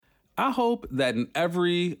I hope that in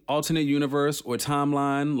every alternate universe or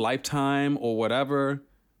timeline, lifetime, or whatever,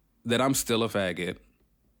 that I'm still a faggot.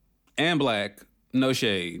 And black, no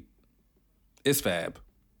shade. It's fab.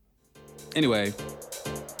 Anyway,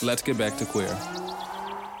 let's get back to queer.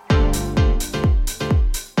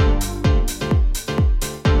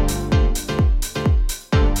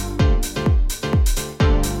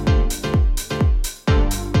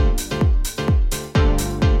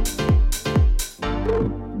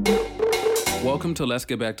 Welcome to Let's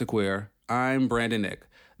Get Back to Queer. I'm Brandon Nick,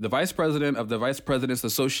 the Vice President of the Vice Presidents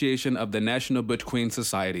Association of the National Butch Queen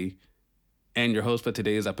Society, and your host for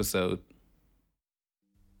today's episode.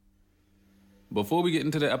 Before we get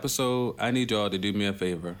into the episode, I need y'all to do me a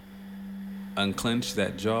favor. Unclench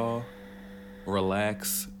that jaw,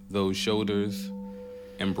 relax those shoulders,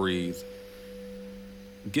 and breathe.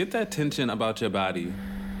 Get that tension about your body.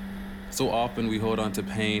 So often we hold on to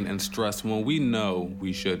pain and stress when we know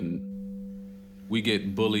we shouldn't. We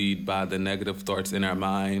get bullied by the negative thoughts in our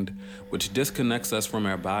mind, which disconnects us from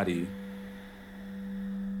our body.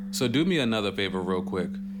 So do me another favor real quick.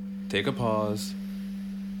 Take a pause.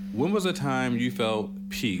 When was a time you felt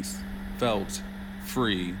peace, felt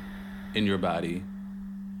free in your body?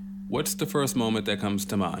 What's the first moment that comes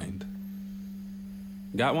to mind?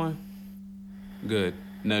 Got one? Good.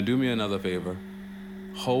 Now do me another favor.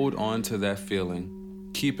 Hold on to that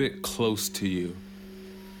feeling. Keep it close to you.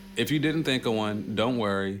 If you didn't think of one, don't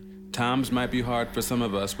worry. Times might be hard for some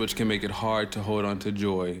of us, which can make it hard to hold on to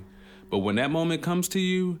joy. But when that moment comes to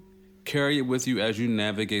you, carry it with you as you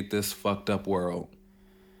navigate this fucked up world.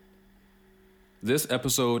 This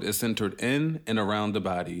episode is centered in and around the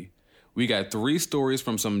body. We got 3 stories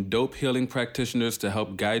from some dope healing practitioners to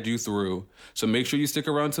help guide you through, so make sure you stick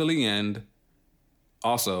around till the end.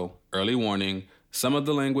 Also, early warning, some of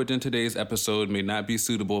the language in today's episode may not be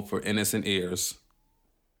suitable for innocent ears.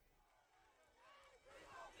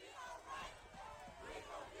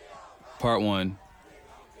 Part 1.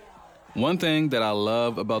 One thing that I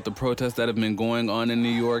love about the protests that have been going on in New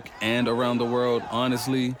York and around the world,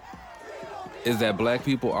 honestly, is that black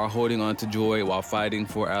people are holding on to joy while fighting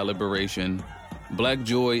for our liberation. Black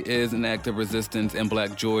joy is an act of resistance, and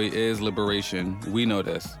black joy is liberation. We know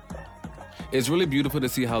this. It's really beautiful to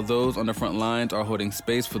see how those on the front lines are holding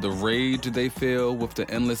space for the rage they feel with the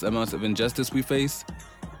endless amounts of injustice we face,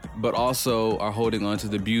 but also are holding on to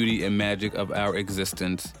the beauty and magic of our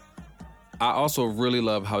existence. I also really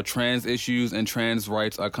love how trans issues and trans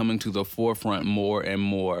rights are coming to the forefront more and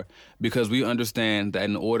more, because we understand that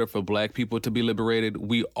in order for black people to be liberated,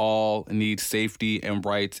 we all need safety and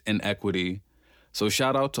rights and equity. So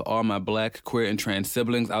shout out to all my black, queer, and trans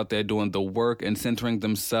siblings out there doing the work and centering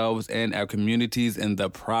themselves and our communities in the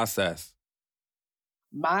process.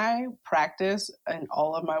 My practice and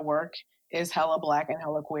all of my work is hella black and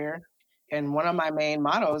hella queer. And one of my main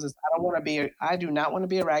mottos is I do not want to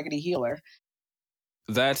be a raggedy healer.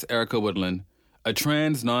 That's Erica Woodland, a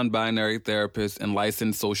trans non-binary therapist and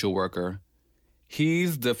licensed social worker.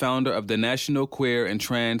 He's the founder of the National Queer and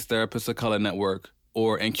Trans Therapists of Color Network,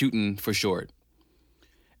 or NQTN for short.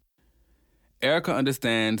 Erica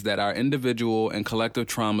understands that our individual and collective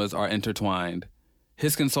traumas are intertwined.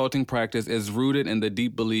 His consulting practice is rooted in the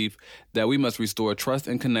deep belief that we must restore trust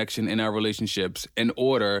and connection in our relationships in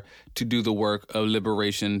order to do the work of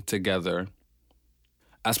liberation together.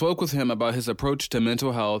 I spoke with him about his approach to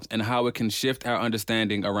mental health and how it can shift our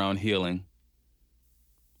understanding around healing.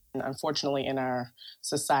 Unfortunately, in our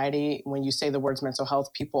society, when you say the words mental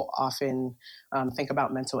health, people often think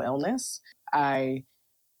about mental illness. I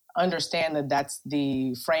understand that that's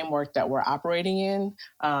the framework that we're operating in,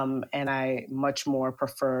 and I much more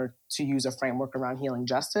prefer to use a framework around healing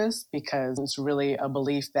justice, because it's really a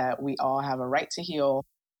belief that we all have a right to heal.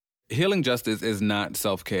 Healing justice is not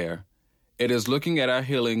self-care. It is looking at our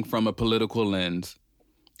healing from a political lens.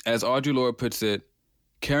 As Audre Lorde puts it,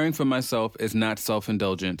 caring for myself is not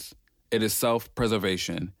self-indulgence. It is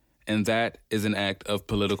self-preservation, and that is an act of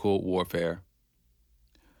political warfare.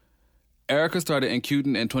 Erica started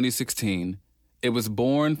NQTN in 2016. It was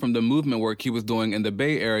born from the movement work he was doing in the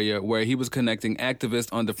Bay Area, where he was connecting activists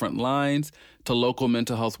on the front lines to local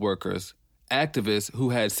mental health workers, activists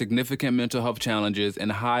who had significant mental health challenges and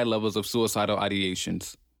high levels of suicidal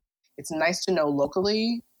ideations. It's nice to know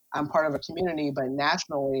locally I'm part of a community, but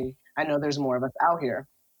nationally, I know there's more of us out here.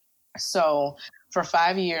 So for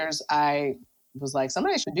 5 years, I was like,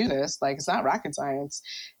 somebody should do this. Like, it's not rocket science.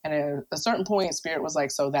 And at a certain point, Spirit was like,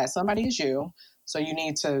 so that somebody is you. So you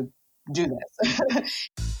need to do this.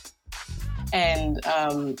 And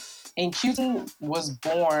NQTN was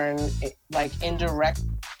born like in direct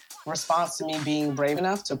response to me being brave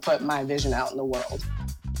enough to put my vision out in the world.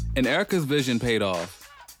 And Erica's vision paid off.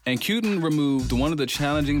 And Cuten removed one of the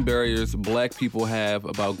challenging barriers Black people have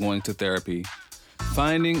about going to therapy: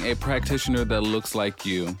 finding a practitioner that looks like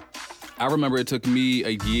you. I remember it took me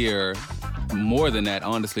a year, more than that,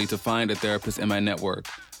 honestly, to find a therapist in my network.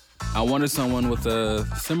 I wanted someone with a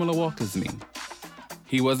similar walk as me.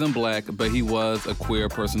 He wasn't Black, but he was a queer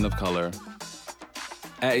person of color.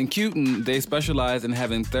 At Cuten, they specialize in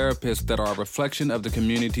having therapists that are a reflection of the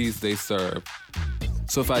communities they serve.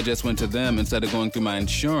 So if I just went to them instead of going through my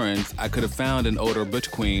insurance, I could have found an older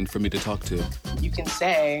butch queen for me to talk to. You can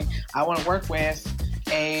say, I want to work with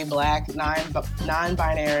a Black,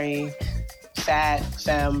 non-binary, fat,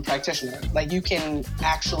 femme practitioner. Like, you can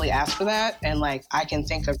actually ask for that, and like, I can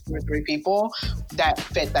think of 2 or 3 people that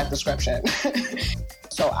fit that description.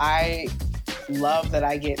 So I love that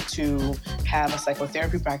I get to have a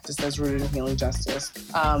psychotherapy practice that's rooted in healing justice.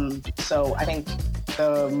 So I think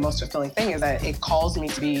the most fulfilling thing is that it calls me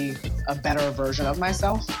to be a better version of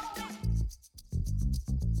myself.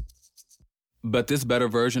 But this better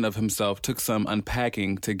version of himself took some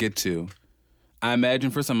unpacking to get to. I imagine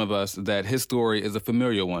for some of us that his story is a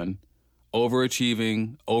familiar one: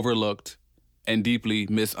 overachieving, overlooked, and deeply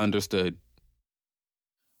misunderstood.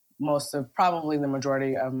 Probably the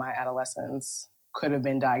majority of my adolescence could have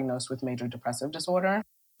been diagnosed with major depressive disorder.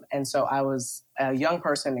 And so I was a young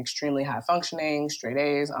person, extremely high functioning, straight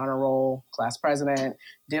A's, honor roll, class president,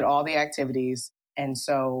 did all the activities. And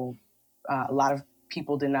so a lot of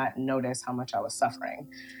people did not notice how much I was suffering.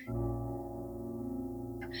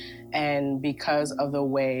 And because of the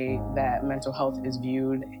way that mental health is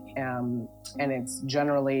viewed, and it's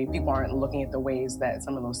generally, people aren't looking at the ways that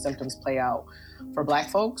some of those symptoms play out for Black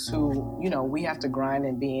folks who, you know, we have to grind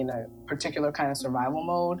and be in a particular kind of survival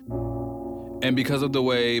mode. And because of the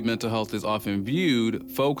way mental health is often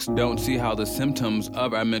viewed, folks don't see how the symptoms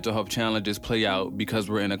of our mental health challenges play out because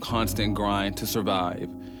we're in a constant grind to survive.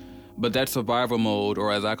 But that survival mode,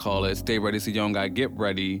 or as I call it, stay ready so you don't gotta get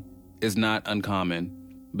ready, is not uncommon.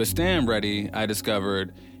 But staying ready, I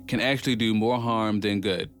discovered, can actually do more harm than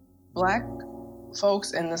good. Black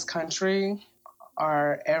folks in this country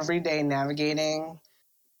are every day navigating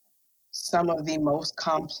some of the most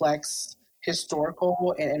complex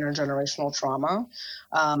historical and intergenerational trauma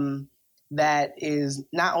that is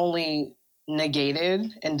not only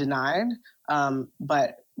negated and denied,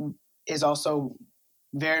 but is also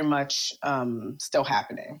very much still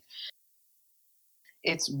happening.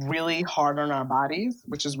 It's really hard on our bodies,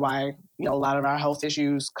 which is why, you know, a lot of our health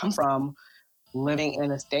issues come from living in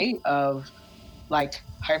a state of like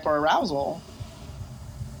hyperarousal.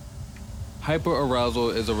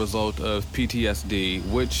 Hyperarousal is a result of PTSD,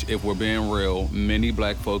 which, if we're being real, many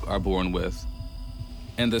Black folk are born with.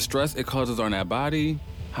 And the stress it causes on our body,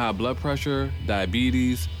 high blood pressure,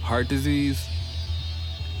 diabetes, heart disease.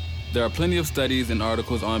 There are plenty of studies and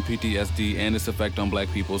articles on PTSD and its effect on Black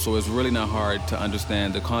people, so it's really not hard to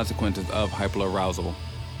understand the consequences of hyperarousal.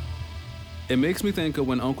 It makes me think of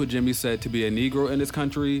when Uncle Jimmy said to be a Negro in this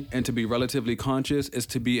country and to be relatively conscious is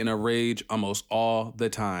to be in a rage almost all the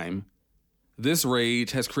time. This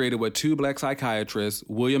rage has created what 2 Black psychiatrists,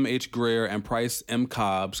 William H. Greer and Price M.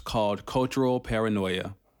 Cobbs, called cultural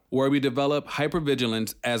paranoia, where we develop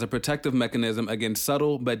hypervigilance as a protective mechanism against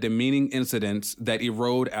subtle but demeaning incidents that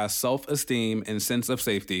erode our self-esteem and sense of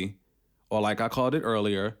safety, or like I called it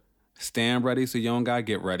earlier, stand ready so you don't gotta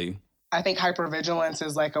get ready. I think hypervigilance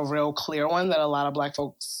is like a real clear one that a lot of Black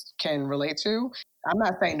folks can relate to. I'm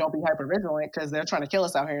not saying don't be hypervigilant because they're trying to kill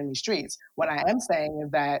us out here in these streets. What I am saying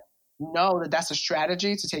is that know that that's a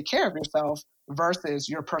strategy to take care of yourself versus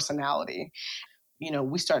your personality. You know,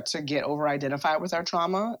 we start to get over-identified with our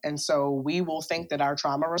trauma, and so we will think that our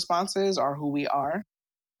trauma responses are who we are.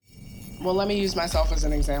 Well, let me use myself as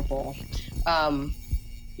an example.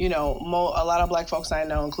 You know, a lot of Black folks I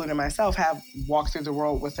know, including myself, have walked through the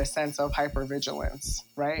world with a sense of hypervigilance,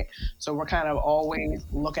 right? So we're kind of always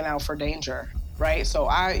looking out for danger, right? So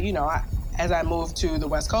as I moved to the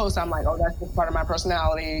West Coast, I'm like, oh, that's just part of my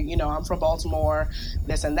personality. You know, I'm from Baltimore,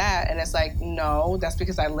 this and that. And it's like, no, that's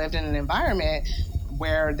because I lived in an environment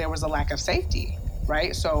where there was a lack of safety,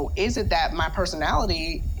 right? So is it that my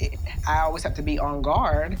personality, I always have to be on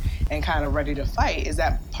guard and kind of ready to fight? Is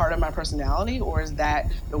that part of my personality, or is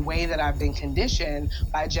that the way that I've been conditioned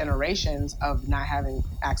by generations of not having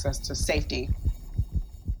access to safety?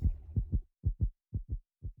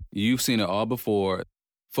 You've seen it all before.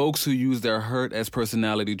 Folks who use their hurt as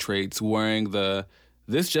personality traits, wearing the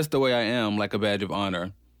 "this just the way I am" like a badge of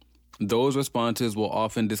honor. Those responses will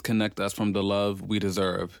often disconnect us from the love we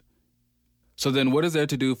deserve. So then what is there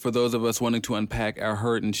to do for those of us wanting to unpack our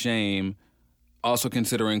hurt and shame, Also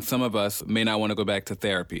considering some of us may not want to go back to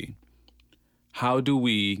therapy. How do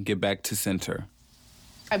we get back to center?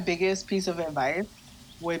 My biggest piece of advice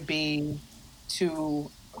would be to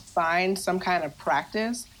find some kind of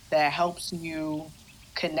practice that helps you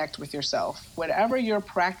connect with yourself. Whatever your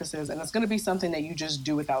practice is, and it's going to be something that you just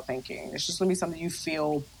do without thinking. It's just going to be something you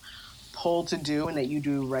feel pulled to do and that you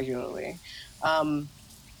do regularly.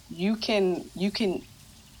 You can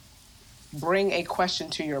bring a question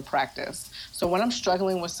to your practice. So when I'm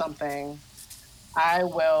struggling with something, I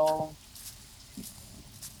will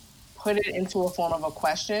put it into a form of a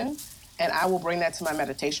question, and I will bring that to my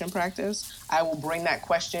meditation practice. I will bring that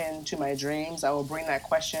question to my dreams. I will bring that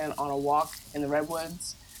question on a walk in the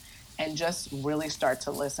redwoods and just really start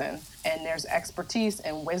to listen. And there's expertise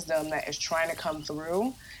and wisdom that is trying to come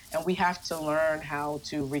through, and we have to learn how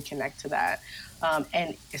to reconnect to that.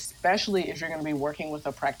 And especially if you're going to be working with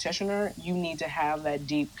a practitioner, you need to have that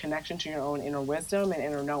deep connection to your own inner wisdom and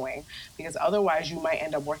inner knowing, because otherwise you might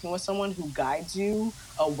end up working with someone who guides you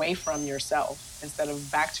away from yourself instead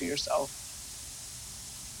of back to yourself.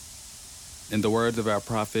 In the words of our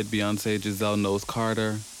prophet, Beyonce Giselle Knowles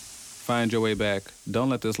Carter, find your way back. Don't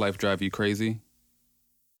let this life drive you crazy.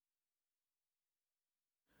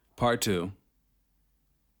 Part 2.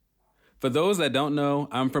 For those that don't know,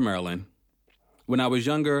 I'm from Maryland. When I was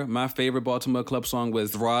younger, my favorite Baltimore club song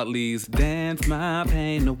was Rod Lee's Dance My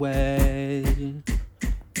Pain Away.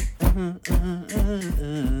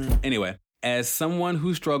 Anyway, as someone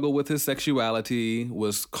who struggled with his sexuality,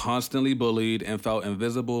 was constantly bullied, and felt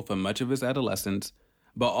invisible for much of his adolescence,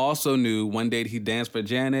 but also knew one day he danced for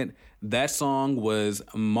Janet, that song was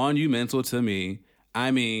monumental to me.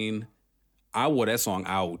 I mean, I wore that song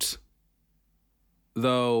out.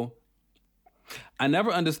 Though I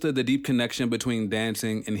never understood the deep connection between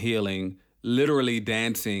dancing and healing, literally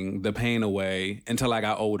dancing the pain away, until I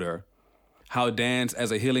got older. How dance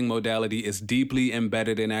as a healing modality is deeply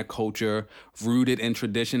embedded in our culture, rooted in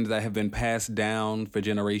traditions that have been passed down for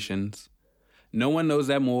generations. No one knows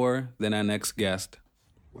that more than our next guest.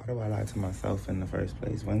 Why do I lie to myself in the first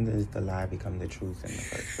place? When does the lie become the truth in the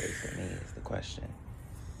first place for me is the question,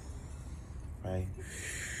 right?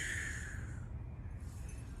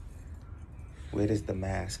 Where does the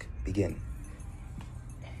mask begin?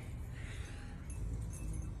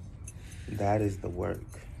 That is the work,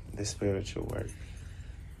 the spiritual work,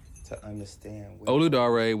 to understand.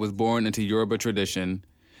 Oludare was born into Yoruba tradition.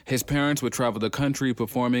 His parents would travel the country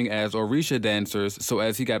performing as Orisha dancers, so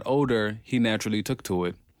as he got older, he naturally took to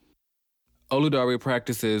it. Oludare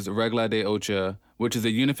practices Regla de Ocha, which is a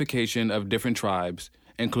unification of different tribes,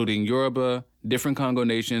 including Yoruba, different Congo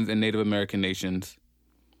nations, and Native American nations.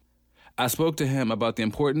 I spoke to him about the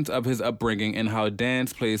importance of his upbringing and how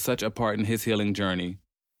dance plays such a part in his healing journey.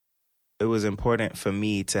 It was important for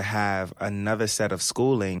me to have another set of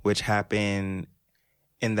schooling, which happened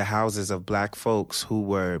in the houses of Black folks who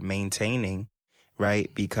were maintaining,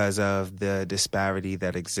 right, because of the disparity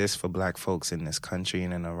that exists for Black folks in this country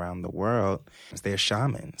and around the world. They're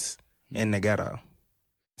shamans in the ghetto.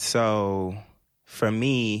 So for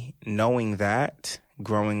me, knowing that,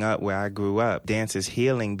 growing up where I grew up, dance is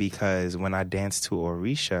healing because when I dance to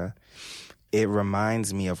Orisha, it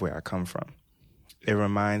reminds me of where I come from. It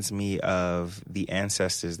reminds me of the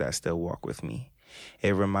ancestors that still walk with me.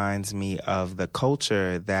 It reminds me of the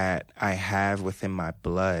culture that I have within my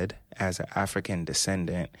blood as an African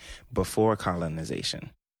descendant before colonization.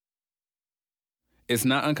 It's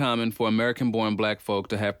not uncommon for American-born Black folk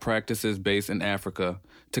to have practices based in Africa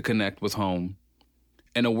to connect with home.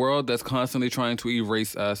 In a world that's constantly trying to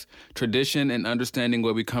erase us, tradition and understanding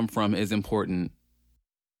where we come from is important.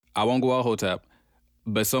 I won't go out Hotep,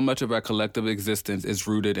 but so much of our collective existence is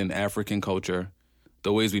rooted in African culture.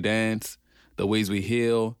 The ways we dance, the ways we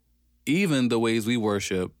heal, even the ways we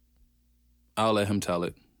worship. I'll let him tell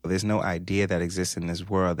it. There's no idea that exists in this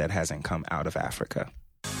world that hasn't come out of Africa.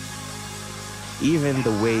 Even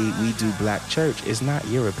the way we do Black church is not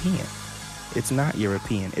European. It's not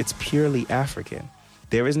European. It's purely African.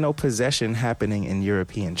 There is no possession happening in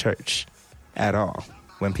European church at all.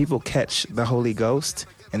 When people catch the Holy Ghost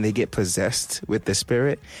and they get possessed with the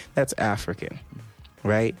Spirit, that's African,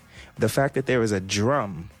 right? The fact that there is a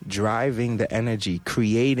drum driving the energy,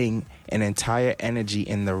 creating an entire energy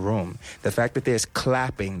in the room, the fact that there's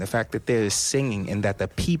clapping, the fact that there is singing, and that the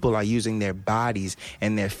people are using their bodies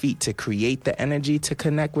and their feet to create the energy to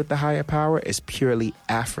connect with the higher power is purely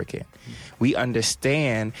African. We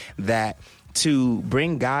understand that to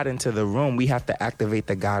bring God into the room, we have to activate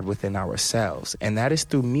the God within ourselves, and that is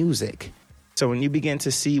through music. So when you begin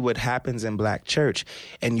to see what happens in Black church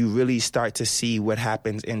and you really start to see what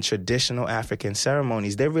happens in traditional African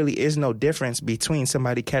ceremonies, there really is no difference between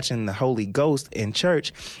somebody catching the Holy Ghost in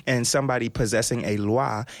church and somebody possessing a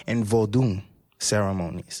Lwa in Vodun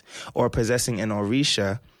ceremonies, or possessing an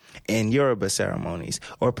Orisha in Yoruba ceremonies,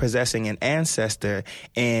 or possessing an ancestor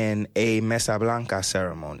in a Mesa Blanca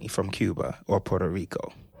ceremony from Cuba or Puerto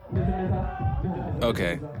Rico.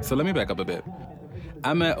 Okay, so let me back up a bit.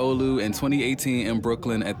 I met Olu in 2018 in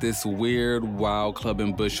Brooklyn at this weird, wild club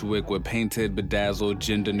in Bushwick with painted, bedazzled,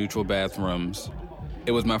 gender-neutral bathrooms.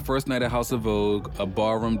 It was my first night at House of Vogue, a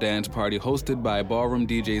ballroom dance party hosted by ballroom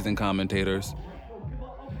DJs and commentators.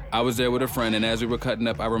 I was there with a friend, and as we were cutting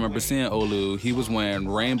up, I remember seeing Olu. He was wearing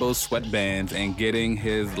rainbow sweatbands and getting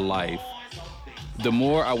his life. The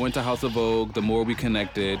more I went to House of Vogue, the more we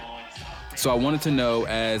connected. So I wanted to know,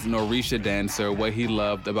 as an Orisha dancer, what he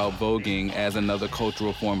loved about voguing as another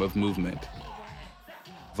cultural form of movement.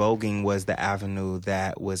 Voguing was the avenue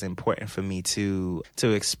that was important for me to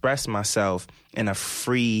express myself in a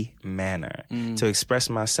free manner, to express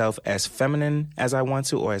myself as feminine as I want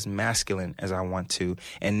to or as masculine as I want to,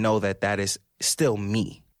 and know that that is still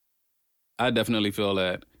me. I definitely feel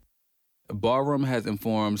that. Ballroom has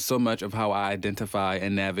informed so much of how I identify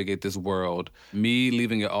and navigate this world. Me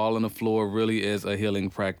leaving it all on the floor really is a healing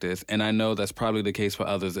practice, and I know that's probably the case for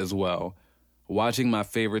others as well. Watching my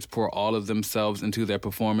favorites pour all of themselves into their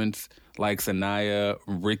performance, like Sanaya,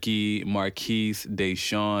 Ricky, Marquise,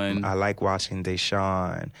 Deshawn. I like watching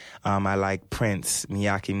Deshawn. I like Prince,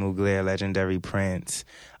 Miyake Mugler, legendary Prince.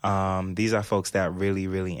 These are folks that really,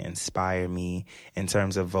 really inspire me in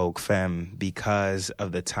terms of Vogue Femme because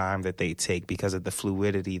of the time that they take, because of the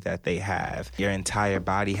fluidity that they have. Your entire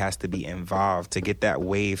body has to be involved to get that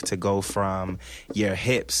wave to go from your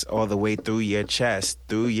hips all the way through your chest,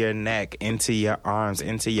 through your neck, into your arms,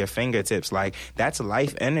 into your fingertips. Like, that's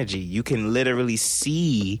life energy. You can literally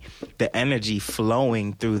see the energy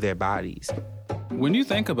flowing through their bodies. When you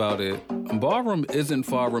think about it, ballroom isn't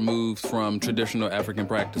far removed from traditional African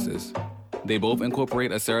practices. They both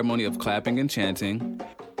incorporate a ceremony of clapping and chanting.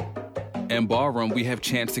 In ballroom, we have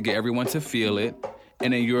chants to get everyone to feel it.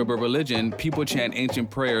 And in Yoruba religion, people chant ancient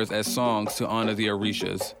prayers as songs to honor the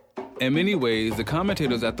Orishas. In many ways, the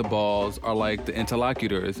commentators at the balls are like the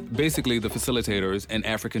interlocutors, basically the facilitators in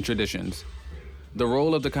African traditions. The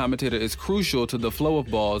role of the commentator is crucial to the flow of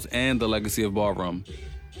balls and the legacy of ballroom.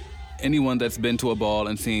 Anyone that's been to a ball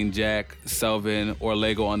and seen Jack, Selvin, or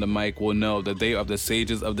Lego on the mic will know that they are the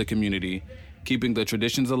sages of the community. Keeping the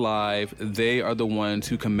traditions alive, they are the ones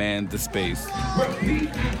who command the space. Repeat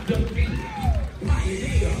after me.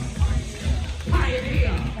 Pioneer.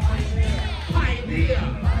 Pioneer. Pioneer.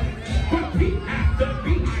 Repeat after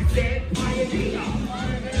me. I said pioneer.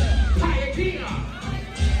 Pioneer.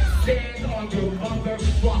 Stand on your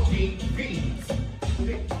motherfucking feet.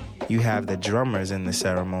 You have the drummers in the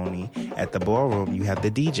ceremony. At the ballroom, you have the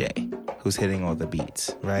DJ who's hitting all the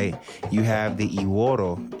beats, right? You have the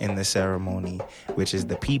Iworo in the ceremony, which is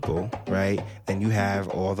the people, right? Then you have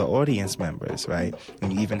all the audience members, right?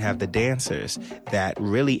 And you even have the dancers that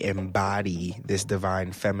really embody this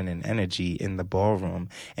divine feminine energy in the ballroom.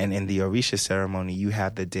 And in the Orisha ceremony, you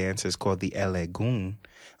have the dancers called the Elegun,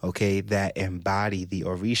 okay, that embody the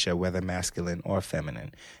Orisha, whether masculine or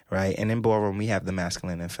feminine, right? And in ballroom, we have the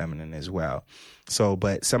masculine and feminine as well. So,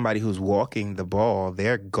 but somebody who's walking the ball,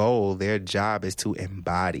 their goal, their job is to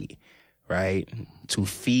embody, right? To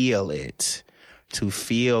feel it, to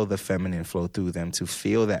feel the feminine flow through them, to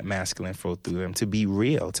feel that masculine flow through them, to be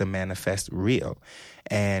real, to manifest real.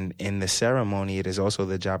 And in the ceremony, it is also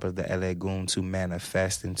the job of the Elegun to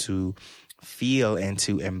manifest and to feel and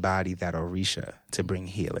to embody that Orisha, to bring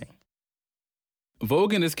healing.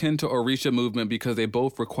 Voguing is kin to Orisha movement because they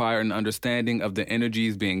both require an understanding of the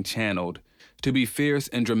energies being channeled. To be fierce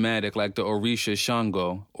and dramatic like the Orisha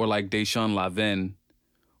Shango or like Deshawn Laven,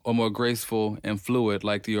 or more graceful and fluid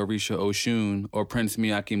like the Orisha Oshun or Prince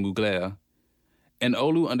Miyake Mugler. And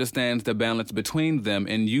Olu understands the balance between them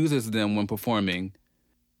and uses them when performing.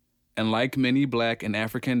 And like many Black and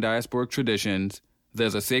African diasporic traditions,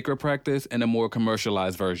 there's a sacred practice and a more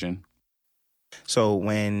commercialized version. So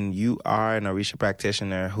when you are an Orisha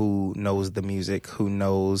practitioner who knows the music, who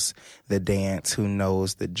knows the dance, who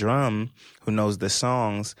knows the drum, who knows the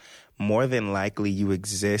songs, more than likely you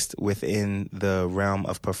exist within the realm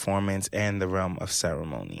of performance and the realm of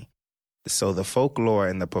ceremony. So the folklore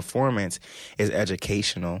and the performance is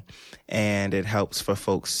educational, and it helps for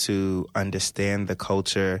folks to understand the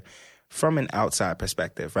culture from an outside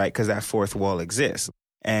perspective, right? Because that fourth wall exists.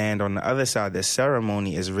 And on the other side, the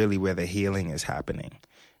ceremony is really where the healing is happening,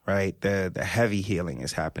 right? The heavy healing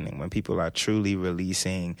is happening when people are truly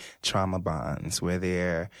releasing trauma bonds, where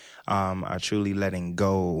they're are truly letting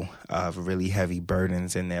go of really heavy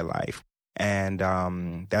burdens in their life. And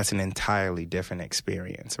that's an entirely different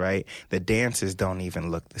experience, right? The dances don't even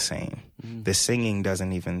look the same. The singing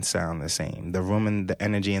doesn't even sound the same. The room and the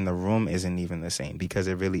energy in the room isn't even the same, because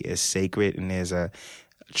it really is sacred, and there's a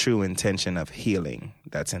true intention of healing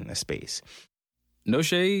that's in the space. No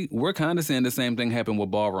shade, we're kind of seeing the same thing happen with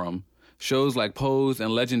ballroom. Shows like Pose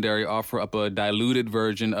and Legendary offer up a diluted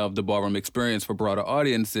version of the ballroom experience for broader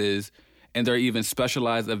audiences, and there are even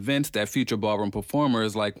specialized events that feature ballroom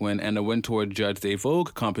performers, like when Anna Wintour judged a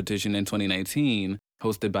Vogue competition in 2019,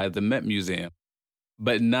 hosted by the Met Museum.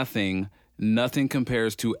 But nothing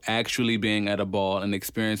compares to actually being at a ball and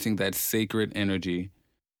experiencing that sacred energy.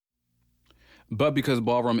 But because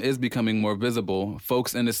ballroom is becoming more visible,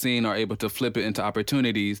 folks in the scene are able to flip it into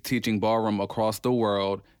opportunities, teaching ballroom across the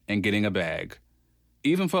world and getting a bag.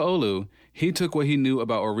 Even for Olu, he took what he knew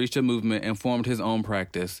about Orisha movement and formed his own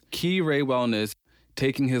practice, Ki Ray Wellness,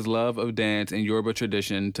 taking his love of dance and Yoruba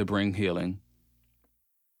tradition to bring healing.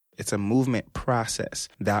 It's a movement process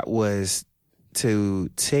that was to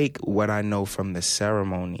take what I know from the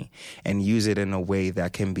ceremony and use it in a way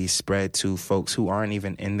that can be spread to folks who aren't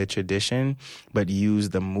even in the tradition, but use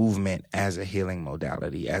the movement as a healing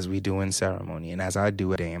modality, as we do in ceremony and as I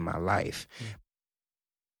do a day in my life.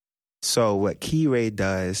 So what Ki Ray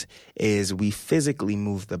does is we physically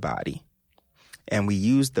move the body, and we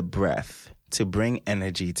use the breath to bring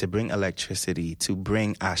energy, to bring electricity, to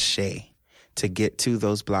bring ashe, to get to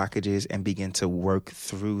those blockages and begin to work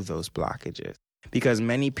through those blockages. Because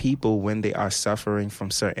many people, when they are suffering from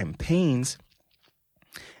certain pains,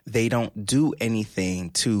 they don't do anything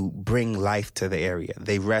to bring life to the area.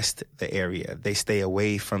 They rest the area. They stay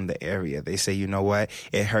away from the area. They say, you know what?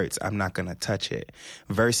 It hurts. I'm not going to touch it.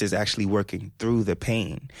 Versus actually working through the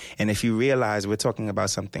pain. And if you realize we're talking about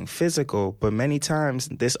something physical, but many times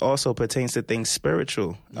this also pertains to things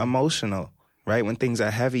spiritual, emotional. Right? When things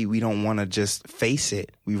are heavy, we don't want to just face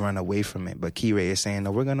it. We run away from it. But Ki Ray is saying,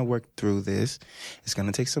 no, we're going to work through this. It's going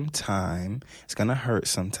to take some time. It's going to hurt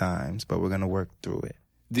sometimes, but we're going to work through it.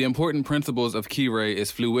 The important principles of Ki Ray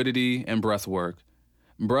is fluidity and breath work.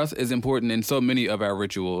 Breath is important in so many of our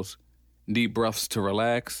rituals. Deep breaths to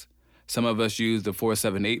relax. Some of us use the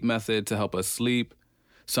 4-7-8 method to help us sleep.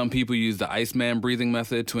 Some people use the Iceman breathing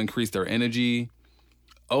method to increase their energy.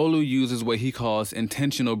 Olu uses what he calls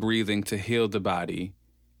intentional breathing to heal the body.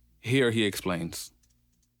 Here he explains.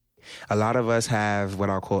 A lot of us have what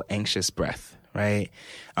I'll call anxious breath, right?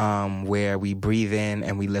 Where we breathe in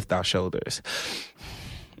and we lift our shoulders.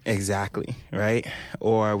 Exactly, right?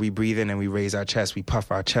 Or we breathe in and we raise our chest, we puff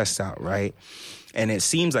our chest out, right? And it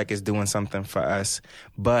seems like it's doing something for us,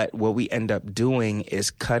 but what we end up doing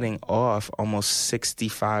is cutting off almost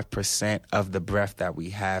 65% of the breath that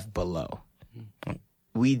we have below.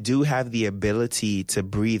 We do have the ability to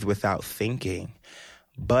breathe without thinking,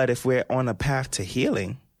 but if we're on a path to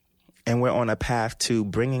healing and we're on a path to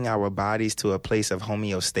bringing our bodies to a place of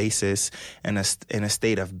homeostasis and in a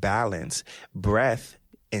state of balance, breath,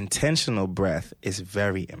 intentional breath, is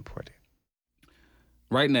very important.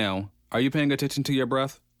 Right now, are you paying attention to your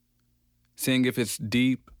breath? Seeing if it's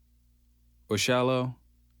deep or shallow?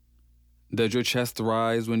 Does your chest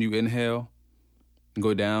rise when you inhale?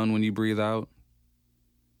 Go down when you breathe out?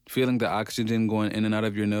 Feeling the oxygen going in and out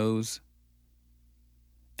of your nose?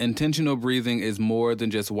 Intentional breathing is more than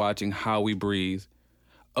just watching how we breathe.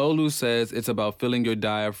 Olu says it's about filling your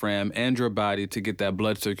diaphragm and your body to get that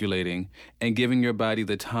blood circulating and giving your body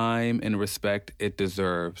the time and respect it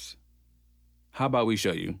deserves. How about we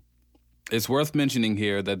show you? It's worth mentioning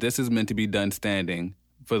here that this is meant to be done standing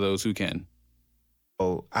for those who can.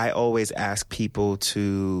 I always ask people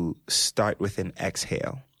to start with an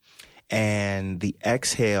exhale. And the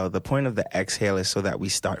exhale, the point of the exhale is so that we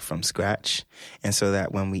start from scratch, and so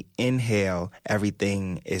that when we inhale,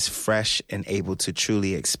 everything is fresh and able to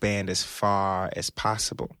truly expand as far as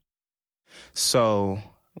possible. So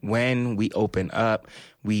when we open up,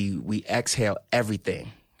 we exhale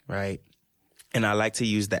everything, right? And I like to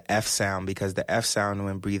use the F sound, because the F sound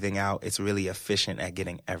when breathing out, it's really efficient at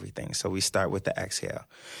getting everything. So we start with the exhale.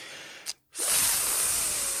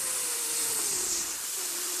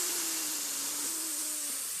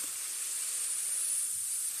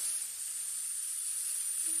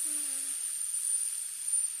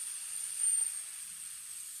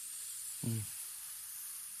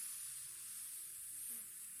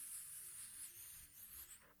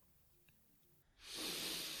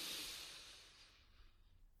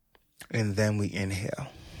 And then we inhale.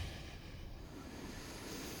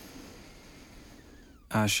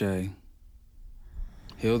 Ashe.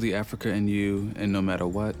 Heal the Africa in you, and no matter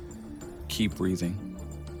what, keep breathing.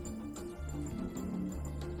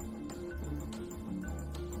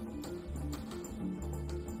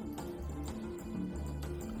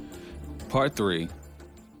 Part 3.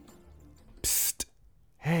 Psst.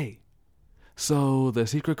 Hey. So the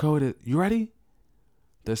secret code is... You ready?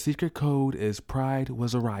 The secret code is Pride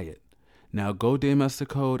Was a Riot. Now go DM us the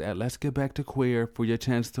code at Let's Get Back to Queer for your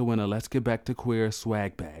chance to win a Let's Get Back to Queer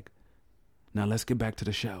swag bag. Now let's get back to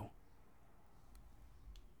the show.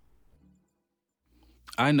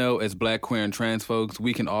 I know as Black, queer, and trans folks,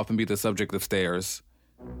 we can often be the subject of stares.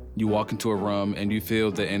 You walk into a room and you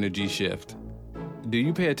feel the energy shift. Do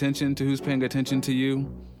you pay attention to who's paying attention to you?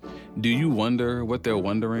 Do you wonder what they're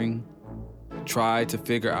wondering? Try to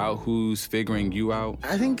figure out who's figuring you out?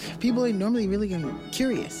 I think people are normally really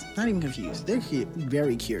curious, not even confused. They're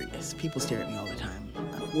very curious. People stare at me all the time.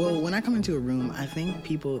 Well, when I come into a room, I think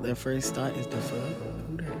people, their first thought is the fuck.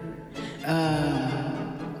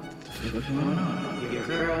 What's going on? You're a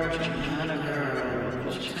girl, but you're not a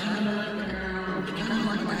girl. You're kind of like a girl, you're kind of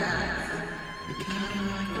like my guys. You're kind of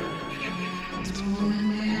like a trans woman,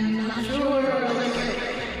 man, not sure. Like it.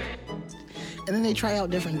 And then they try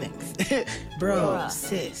out different things. Bro,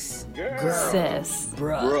 sis, girl, sis,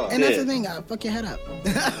 bro. And that's the thing, fuck your head up.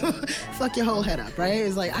 Fuck your whole head up, right?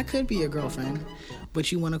 It's like, I could be your girlfriend,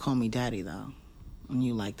 but you want to call me daddy, though. And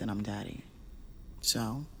you like that I'm daddy.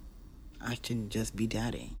 So, I can just be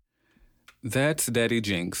daddy. That's Daddy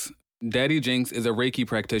Jinx. Daddy Jinx is a Reiki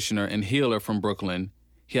practitioner and healer from Brooklyn.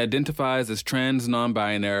 He identifies as trans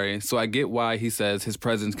non-binary, so I get why he says his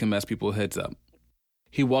presence can mess people's heads up.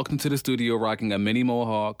 He walked into the studio rocking a mini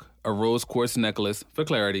mohawk, a rose quartz necklace, for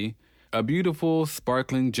clarity, a beautiful,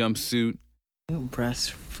 sparkling jumpsuit, Breasts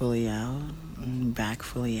fully out, and back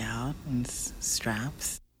fully out, and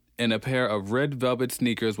straps. and a pair of red velvet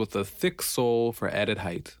sneakers with a thick sole for added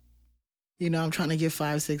height. You know, I'm trying to give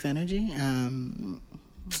 5'6" energy.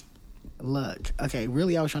 Look, okay,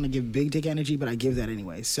 really I was trying to give big dick energy, but I give that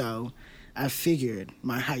anyway. So I figured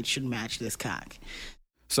my height should match this cock.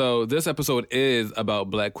 So this episode is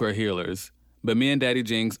about Black queer healers, but me and Daddy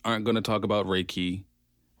Jinx aren't going to talk about Reiki.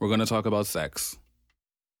 We're going to talk about sex.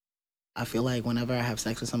 I feel like whenever I have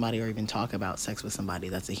sex with somebody or even talk about sex with somebody,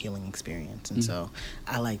 that's a healing experience. And so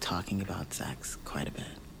I like talking about sex quite a bit.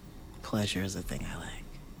 Pleasure is a thing I like.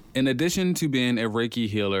 In addition to being a Reiki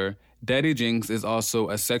healer, Daddy Jinx is also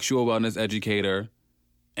a sexual wellness educator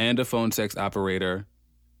and a phone sex operator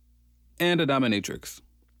and a dominatrix.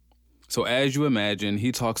 So as you imagine,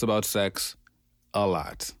 he talks about sex a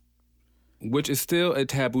lot, which is still a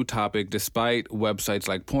taboo topic despite websites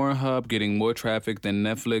like Pornhub getting more traffic than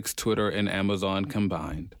Netflix, Twitter, and Amazon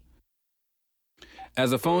combined.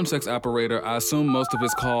 As a phone sex operator, I assume most of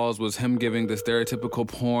his calls was him giving the stereotypical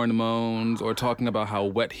porn moans or talking about how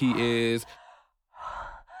wet he is.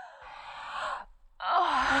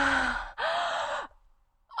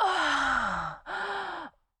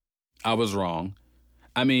 I was wrong.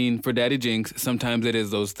 I mean, for Daddy Jinx, sometimes it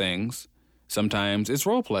is those things. Sometimes it's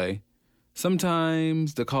role play.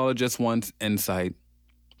 Sometimes the caller just wants insight,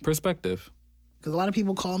 perspective. Because a lot of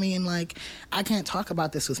people call me and like, I can't talk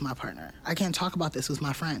about this with my partner. I can't talk about this with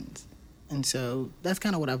my friends. And so that's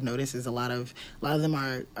kind of what I've noticed is a lot of them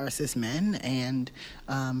are cis men and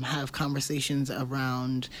have conversations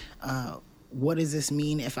around what does this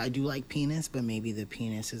mean if I do like penis, but maybe the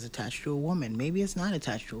penis is attached to a woman. Maybe it's not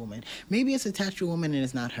attached to a woman. Maybe it's attached to a woman and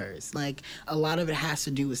it's not hers. Like, a lot of it has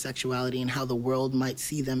to do with sexuality and how the world might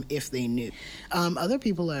see them if they knew. Other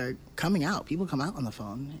people are coming out. People come out on the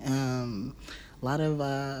phone. A lot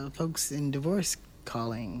of folks in divorce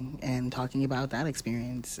calling and talking about that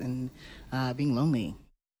experience and being lonely.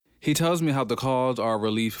 He tells me how the calls are a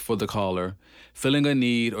relief for the caller, feeling a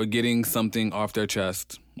need or getting something off their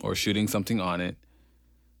chest or shooting something on it.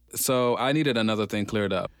 So I needed another thing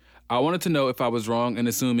cleared up. I wanted to know if I was wrong in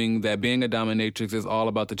assuming that being a dominatrix is all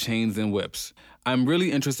about the chains and whips. I'm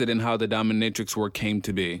really interested in how the dominatrix work came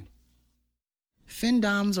to be.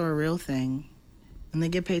 Findoms are a real thing, and they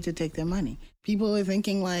get paid to take their money. People are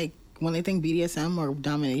thinking like, when they think BDSM or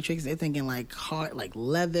dominatrix, they're thinking like hard, like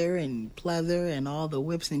leather and pleather and all the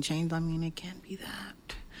whips and chains. I mean, it can't be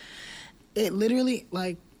that. It literally,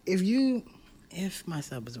 like, if my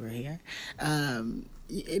subs were here,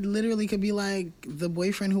 it literally could be like the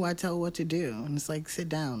boyfriend who I tell what to do. And it's like, sit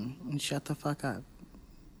down and shut the fuck up.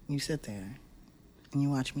 You sit there and you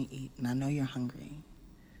watch me eat. And I know you're hungry,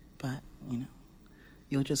 but, you know,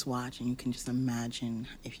 you'll just watch and you can just imagine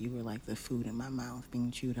if you were like the food in my mouth being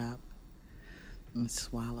chewed up and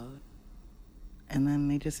swallowed. And then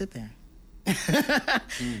they just sit there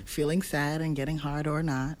feeling sad and getting hard or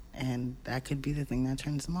not, and that could be the thing that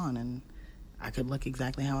turns them on. And I could look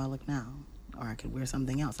exactly how I look now, or I could wear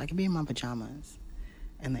something else. I could be in my pajamas,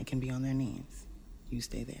 and they can be on their knees. You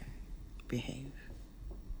stay there, behave.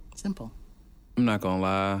 Simple. I'm not gonna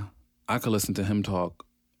lie, I could listen to him talk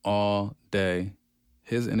all day.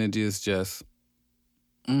 His energy is just,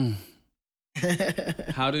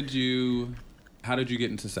 How did you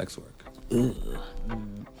get into sex work?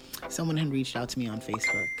 Someone had reached out to me on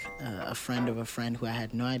Facebook, a friend of a friend who I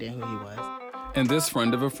had no idea who he was. And this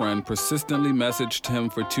friend of a friend persistently messaged him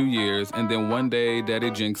for 2 years, and then one day,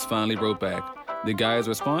 Daddy Jinx finally wrote back. The guy's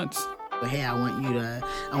response? Hey, I want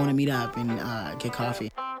to meet up and get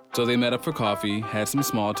coffee. So they met up for coffee, had some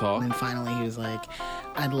small talk. And then finally he was like,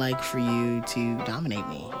 I'd like for you to dominate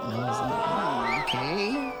me. And I was like,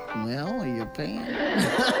 okay, well, you're paying.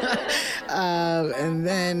 And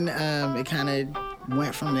then it kind of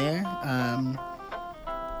went from there. I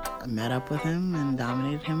met up with him and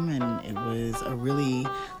dominated him, and it was a really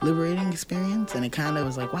liberating experience. And it kind of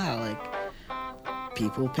was like, wow, like,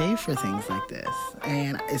 people pay for things like this.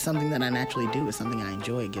 And it's something that I naturally do. It's something I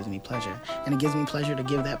enjoy. It gives me pleasure. And it gives me pleasure to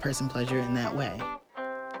give that person pleasure in that way.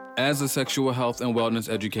 As a sexual health and wellness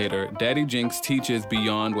educator, Daddy Jinx teaches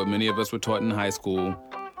beyond what many of us were taught in high school: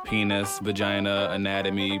 penis, vagina,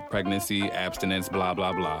 anatomy, pregnancy, abstinence, blah,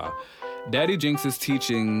 blah, blah. Daddy Jinx's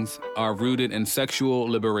teachings are rooted in sexual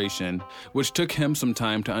liberation, which took him some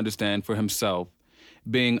time to understand for himself.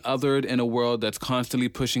 Being othered in a world that's constantly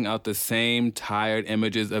pushing out the same tired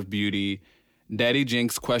images of beauty, Daddy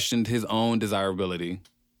Jinx questioned his own desirability.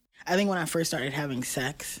 I think when I first started having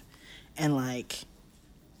sex, and like,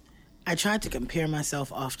 I tried to compare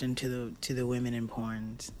myself often to the women in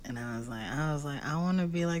porns, and I was like, I want to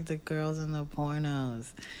be like the girls in the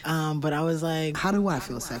pornos. But I was like, how do I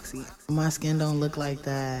feel sexy? My skin don't look like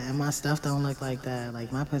that, and my stuff don't look like that.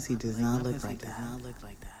 Like, my pussy does not look like that.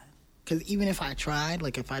 Because even if I tried,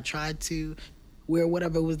 like if I tried to wear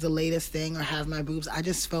whatever was the latest thing or have my boobs, I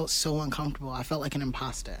just felt so uncomfortable. I felt like an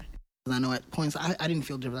imposter. I know at points I didn't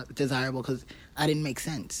feel desirable because I didn't make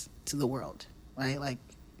sense to the world, right? Like,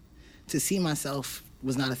 to see myself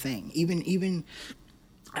was not a thing. Even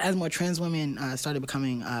as more trans women started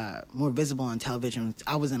becoming more visible on television,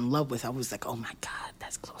 I was in love with. I was like, oh my God,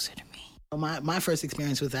 that's closer to me. My first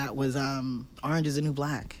experience with that was Orange is the New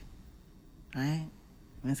Black, right?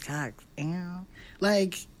 Miss Cox,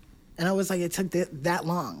 like, and I was like, it took that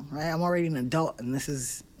long, right? I'm already an adult, and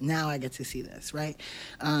now I get to see this, right?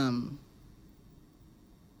 And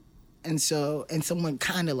someone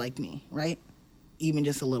kind of like me, right? Even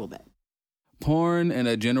just a little bit. Porn and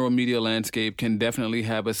a general media landscape can definitely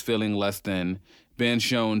have us feeling less than, being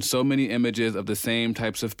shown so many images of the same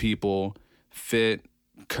types of people, fit,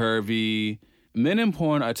 curvy. Men in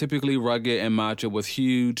porn are typically rugged and macho with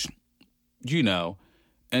huge,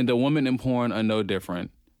 and the women in porn are no different.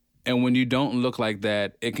 And when you don't look like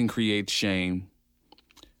that, it can create shame.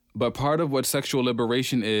 But part of what sexual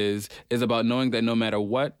liberation is about knowing that no matter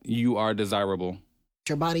what, you are desirable.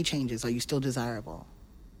 Your body changes. Are you still desirable?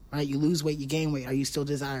 Right? You lose weight, you gain weight. Are you still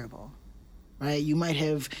desirable? Right? You might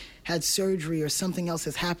have had surgery or something else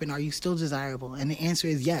has happened. Are you still desirable? And the answer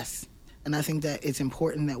is yes. And I think that it's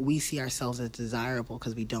important that we see ourselves as desirable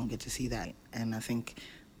because we don't get to see that. And I think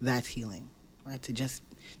that's healing, right?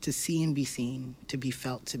 To see and be seen, to be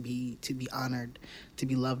felt, to be honored, to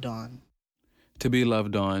be loved on. To be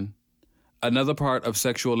loved on. Another part of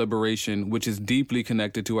sexual liberation, which is deeply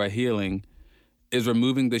connected to our healing, is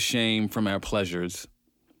removing the shame from our pleasures.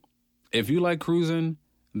 If you like cruising,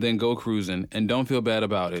 then go cruising and don't feel bad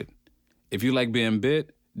about it. If you like being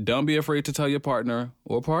bit, don't be afraid to tell your partner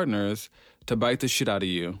or partners to bite the shit out of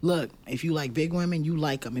you. Look, if you like big women, you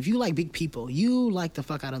like them. If you like big people, you like the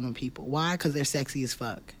fuck out of them people. Why? Because they're sexy as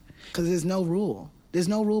fuck. Because there's no rule. There's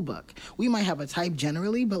no rule book. We might have a type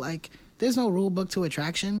generally, but like, there's no rule book to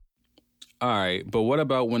attraction. All right, but what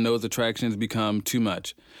about when those attractions become too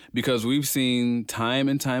much? Because we've seen time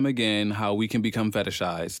and time again how we can become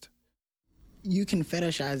fetishized. You can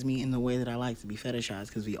fetishize me in the way that I like to be fetishized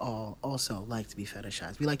because we all also like to be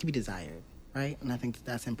fetishized. We like to be desired, right? And I think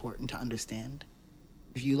that's important to understand.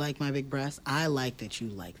 If you like my big breasts, I like that you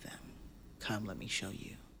like them. Come, let me show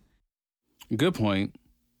you. Good point.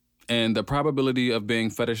 And the probability of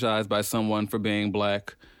being fetishized by someone for being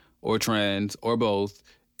black or trans or both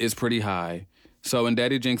is pretty high. So in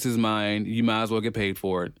Daddy Jinx's mind, you might as well get paid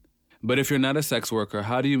for it. But if you're not a sex worker,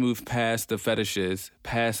 how do you move past the fetishes,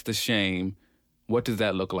 past the shame? What does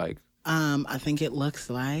that look like? I think it looks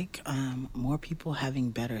like more people having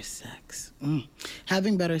better sex.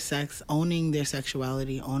 Having better sex, owning their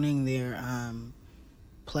sexuality, owning their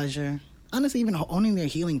pleasure, honestly, even owning their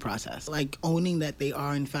healing process, like owning that they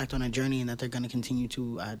are in fact on a journey and that they're going to continue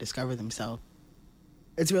to discover themselves.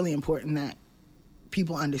 It's really important that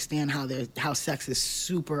people understand how sex is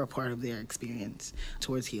super a part of their experience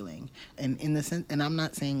towards healing. And in the sense, and I'm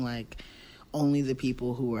not saying like only the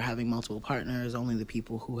people who are having multiple partners, only the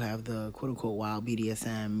people who have the quote unquote wild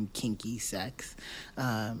BDSM kinky sex.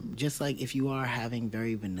 Just like if you are having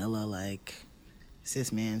very vanilla, like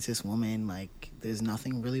cis man, cis woman, like there's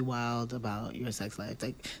nothing really wild about your sex life.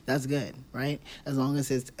 Like that's good, right? As long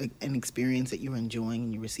as it's an experience that you're enjoying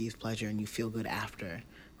and you receive pleasure and you feel good after,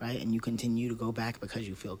 right? And you continue to go back because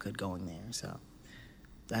you feel good going there. So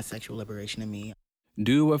that's sexual liberation to me.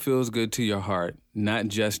 Do what feels good to your heart, not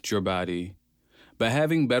just your body. But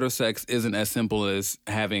having better sex isn't as simple as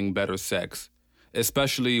having better sex,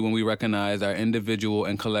 especially when we recognize our individual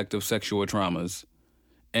and collective sexual traumas.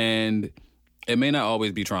 And it may not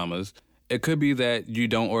always be traumas. It could be that you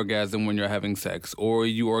don't orgasm when you're having sex, or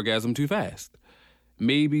you orgasm too fast.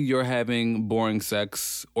 Maybe you're having boring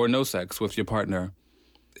sex or no sex with your partner.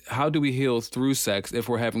 How do we heal through sex if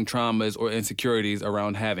we're having traumas or insecurities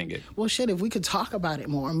around having it? Well, shit, if we could talk about it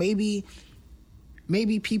more, maybe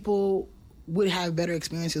people would have better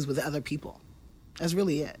experiences with other people. That's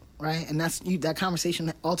really it, right? And that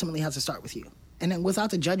conversation ultimately has to start with you. And then without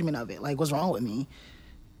the judgment of it, like, what's wrong with me?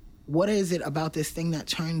 What is it about this thing that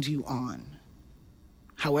turns you on?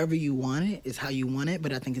 However you want it is how you want it,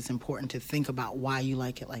 but I think it's important to think about why you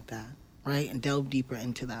like it like that, right? And delve deeper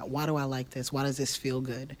into that. Why do I like this? Why does this feel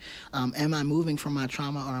good? Am I moving from my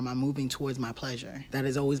trauma or am I moving towards my pleasure? That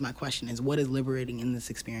is always my question, is what is liberating in this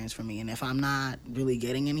experience for me? And if I'm not really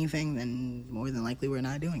getting anything, then more than likely we're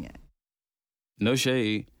not doing it. No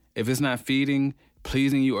shade. If it's not feeding,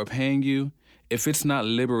 pleasing you, or paying you, if it's not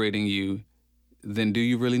liberating you, then do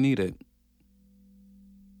you really need it?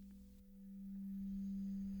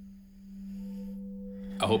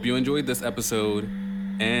 I hope you enjoyed this episode,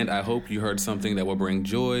 and I hope you heard something that will bring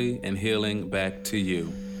joy and healing back to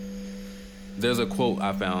you. There's a quote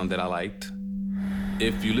I found that I liked.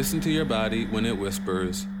 If you listen to your body when it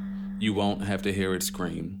whispers, you won't have to hear it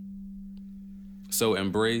scream. So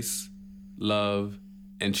embrace, love,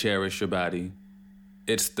 and cherish your body.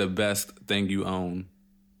 It's the best thing you own.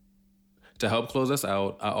 To help close us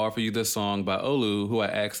out, I offer you this song by Olu, who I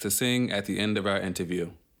asked to sing at the end of our interview.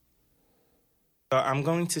 I'm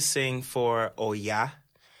going to sing for Oya,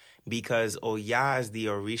 because Oya is the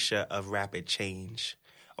Orisha of rapid change.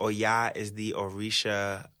 Oya is the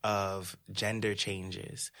Orisha of gender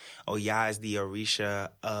changes. Oya is the Orisha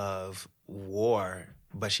of war,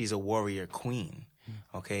 but she's a warrior queen.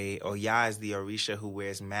 Okay, Oya is the Orisha who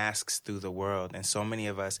wears masks through the world, and so many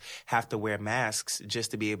of us have to wear masks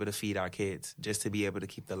just to be able to feed our kids, just to be able to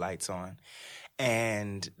keep the lights on.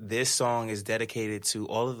 And this song is dedicated to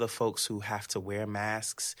all of the folks who have to wear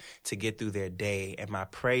masks to get through their day. And my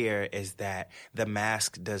prayer is that the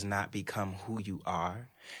mask does not become who you are,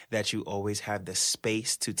 that you always have the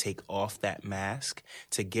space to take off that mask,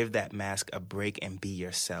 to give that mask a break and be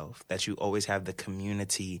yourself, that you always have the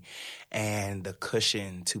community and the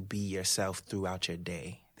cushion to be yourself throughout your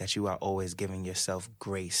day, that you are always giving yourself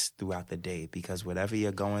grace throughout the day, because whatever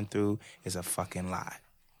you're going through is a fucking lie.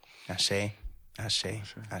 Ashe? Ashe,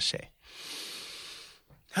 ashe.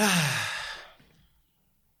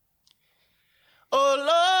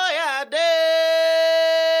 Oloya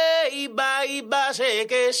de iba iba se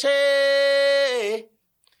que se.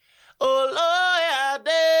 Oloya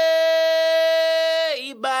de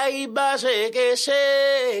iba iba se que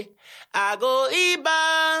se. Ago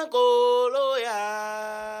iba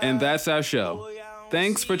koloya. And that's our show.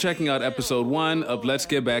 Thanks for checking out episode 1 of Let's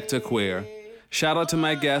Get Back to Queer. Shout out to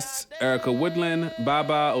my guests, Erica Woodland,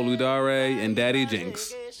 Baba Oludare, and Daddy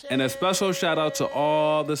Jinx. And a special shout out to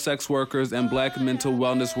all the sex workers and Black mental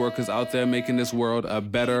wellness workers out there making this world a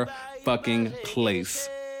better fucking place.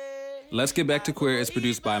 Let's Get Back to Queer is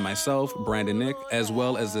produced by myself, Brandon Nick, as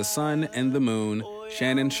well as the Sun and the Moon,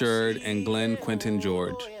 Shannon Sherd, and Glenn Quentin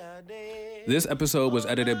George. This episode was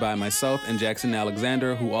edited by myself and Jackson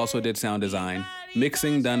Alexander, who also did sound design.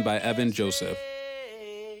 Mixing done by Evan Joseph.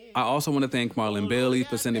 I also want to thank Marlon Bailey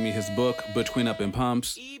for sending me his book, Butch Queen Up in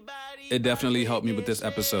Pumps. It definitely helped me with this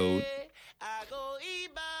episode.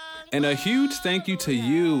 And a huge thank you to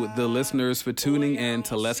you, the listeners, for tuning in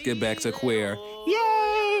to Let's Get Back to Queer.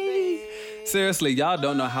 Yay! Seriously, y'all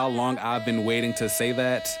don't know how long I've been waiting to say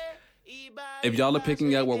that. If y'all are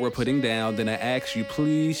picking up what we're putting down, then I ask you,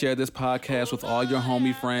 please share this podcast with all your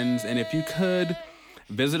homie friends. And if you could,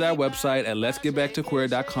 visit our website at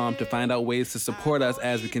letsgetbacktoqueer.com to find out ways to support us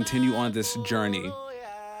as we continue on this journey.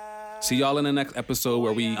 See y'all in the next episode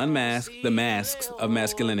where we unmask the masks of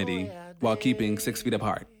masculinity. while keeping 6 feet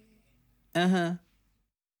apart.